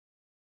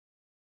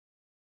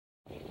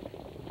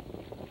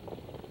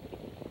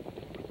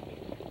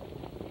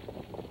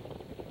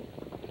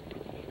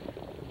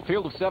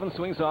Field of 7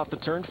 swings off the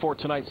turn for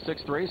tonight's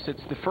 6th race.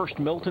 It's the first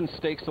Milton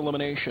Stakes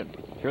elimination.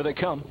 Here they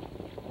come.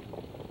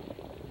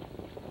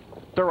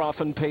 They're off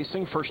and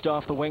pacing. First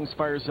off the wings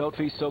fires out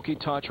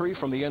Visoki Tatri.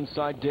 From the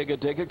inside, Digga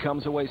Digga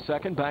comes away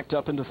second. Backed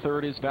up into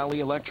third is Valley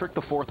Electric.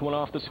 The fourth one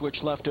off the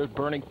switch left out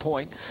Burning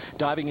Point.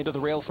 Diving into the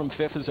rail from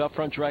fifth is Up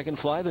Front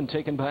Dragonfly. Then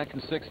taken back in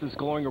sixth is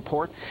Glowing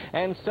Report.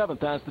 And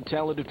seventh, as the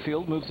talented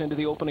field moves into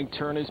the opening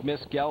turn, is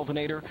Miss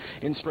Galvanator.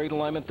 In straight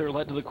alignment, they're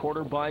led to the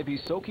quarter by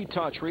Visoki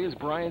Tatri as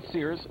Brian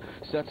Sears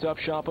sets up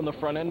shop on the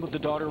front end with the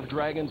Daughter of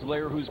Dragon's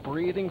Lair, who's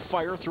breathing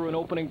fire through an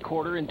opening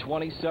quarter in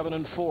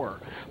 27-4.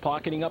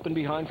 Pocketing up and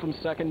behind from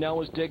second now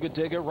is Digga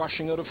Digga,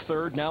 rushing out of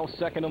third, now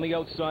second on the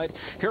outside.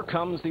 Here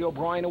comes the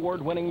O'Brien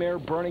Award-winning mare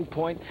Burning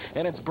Point,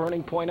 and it's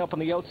Burning Point up on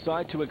the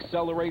outside to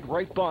accelerate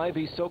right by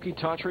Visoki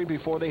Tatri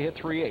before they hit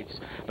 3/8.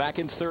 Back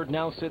in third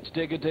now sits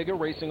Digga Digga.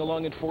 Racing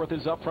along in fourth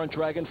is Up Front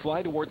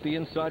Dragonfly. Towards the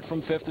inside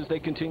from fifth as they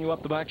continue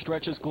up the back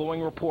stretch is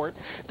Glowing Report.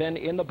 Then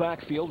in the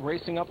backfield,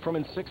 racing up from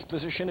in sixth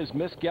position is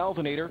Miss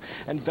Galvanator,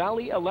 and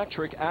Valley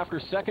Electric, after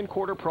second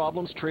quarter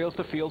problems, trails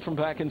the field from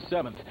back in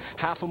seventh.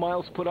 Half a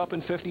mile's put up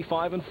in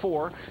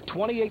 55-4.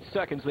 28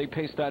 seconds they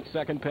pace that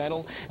second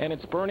panel, and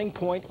it's Burning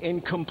Point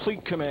in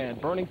complete command.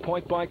 Burning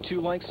Point by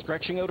 2 lengths,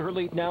 stretching out her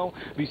lead now.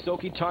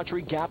 Visoki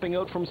Tatri gapping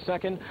out from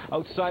second.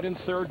 Outside in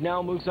third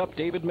now moves up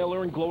David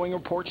Miller and Glowing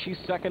Report. She's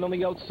second on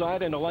the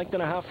outside and a length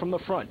and a half from the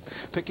front.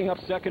 Picking up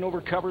second over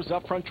covers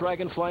Up Front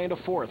Dragonfly into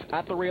fourth.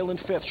 At the rail in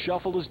fifth,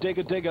 shuffled is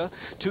Digga Digga.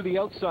 To the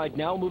outside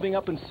now, moving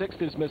up in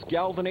sixth is Miss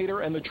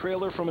Galvanator, and the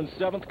trailer from in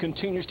seventh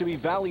continues to be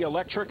Valley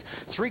Electric.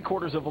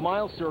 3/4 of a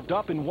mile served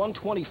up in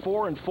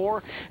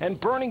 1:24-4, and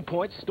Burning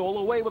Point stole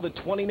away with a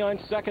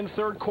 29-second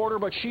third quarter,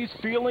 but she's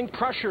feeling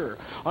pressure.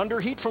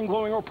 Under heat from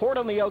Glowing Report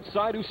on the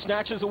outside, who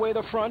snatches away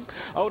the front.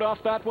 Out off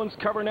that one's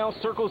cover now,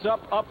 circles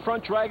up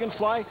Front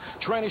Dragonfly.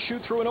 Trying to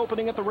shoot through an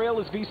opening at the rail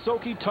is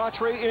Visoki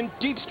Tatri in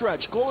deep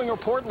stretch. Glowing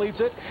Report leads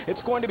it.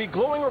 It's going to be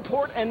Glowing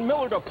Report and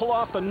Miller to pull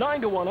off the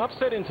 9-1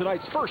 upset in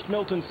tonight's first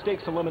Milton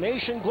Stakes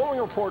elimination. Glowing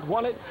Report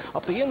won it.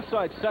 Up the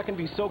inside second,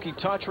 Visoki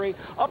Tatri.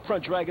 Up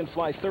Front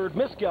Dragonfly third.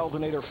 Miss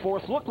Galvanator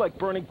fourth. Looked like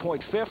Burning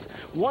Point fifth.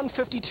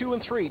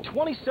 1:52-3.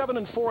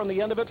 27-4 on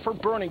the end of it for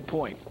Burning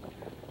Point.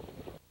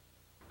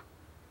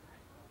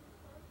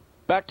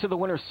 Back to the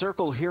winner's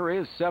circle. Here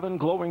is 7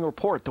 Glowing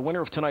Report, the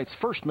winner of tonight's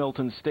first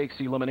Milton Stakes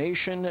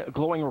elimination.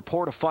 Glowing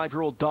Report, a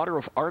 5-year-old daughter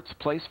of Arts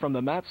Place from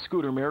the Matt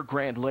Scooter mare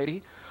Grand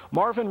Lady.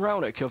 Marvin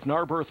Raunick of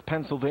Narberth,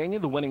 Pennsylvania,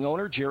 the winning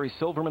owner. Jerry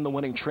Silverman, the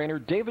winning trainer.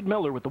 David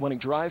Miller with the winning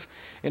drive.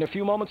 In a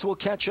few moments, we'll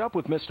catch up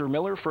with Mr.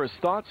 Miller for his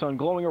thoughts on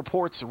Glowing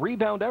Report's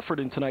rebound effort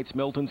in tonight's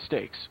Milton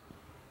Stakes.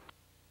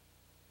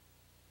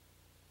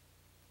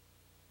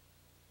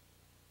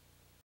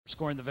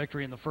 Scoring the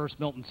victory in the first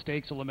Milton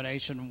Stakes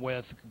elimination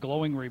with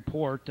Glowing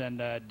Report.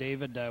 And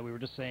David, we were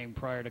just saying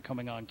prior to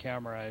coming on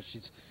camera,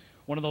 she's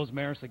one of those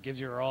mares that gives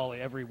you her all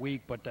every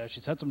week, but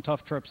she's had some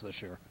tough trips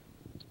this year.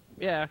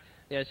 Yeah,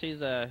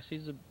 she's a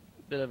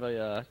bit of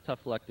a tough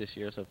luck this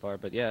year so far,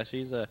 but yeah,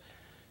 she's a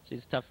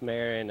tough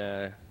mare,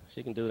 and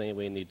she can do it any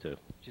way you need to.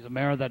 She's a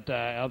mare that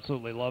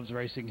absolutely loves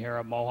racing here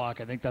at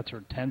Mohawk. I think that's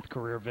her 10th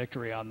career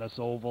victory on this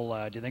oval.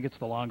 Do you think it's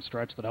the long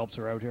stretch that helps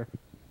her out here?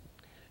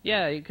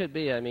 Yeah, it could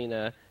be. I mean,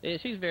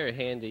 she's very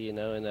handy, you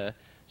know, and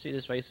she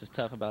just races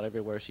tough about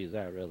everywhere she's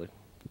at, really.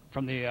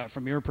 From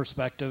your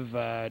perspective,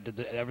 did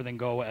everything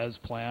go as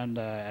planned?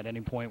 At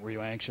any point were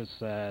you anxious,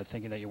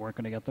 thinking that you weren't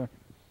going to get there?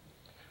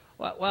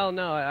 Well,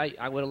 no.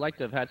 I would have liked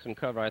to have had some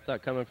cover. I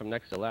thought coming from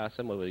next to last,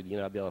 someone would, you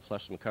know, I'd be able to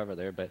flush some cover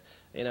there. But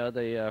you know,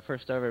 the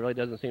first over really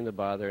doesn't seem to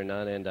bother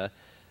none. And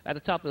at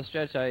the top of the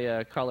stretch,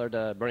 I collared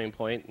Burning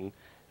Point and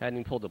hadn't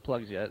even pulled the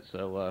plugs yet.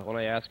 So when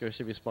I asked her,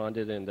 she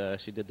responded, and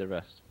she did the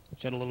rest.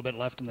 She had a little bit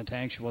left in the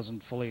tank. She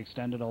wasn't fully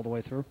extended all the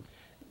way through?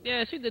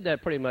 Yeah, she did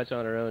that pretty much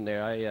on her own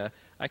there.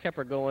 I kept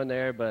her going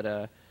there,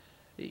 but,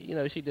 you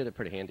know, she did it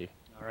pretty handy.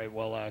 All right,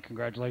 well,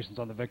 congratulations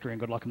on the victory, and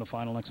good luck in the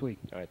final next week.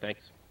 All right, thanks.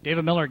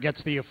 David Miller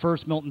gets the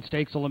first Milton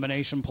Stakes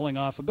elimination, pulling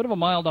off a bit of a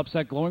mild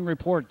upset. Glowing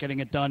Report getting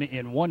it done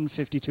in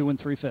 1:52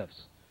 3/5.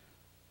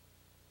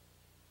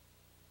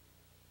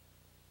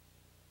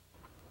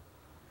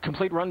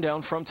 Complete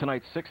rundown from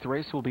tonight's 6th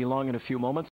race will be along in a few moments.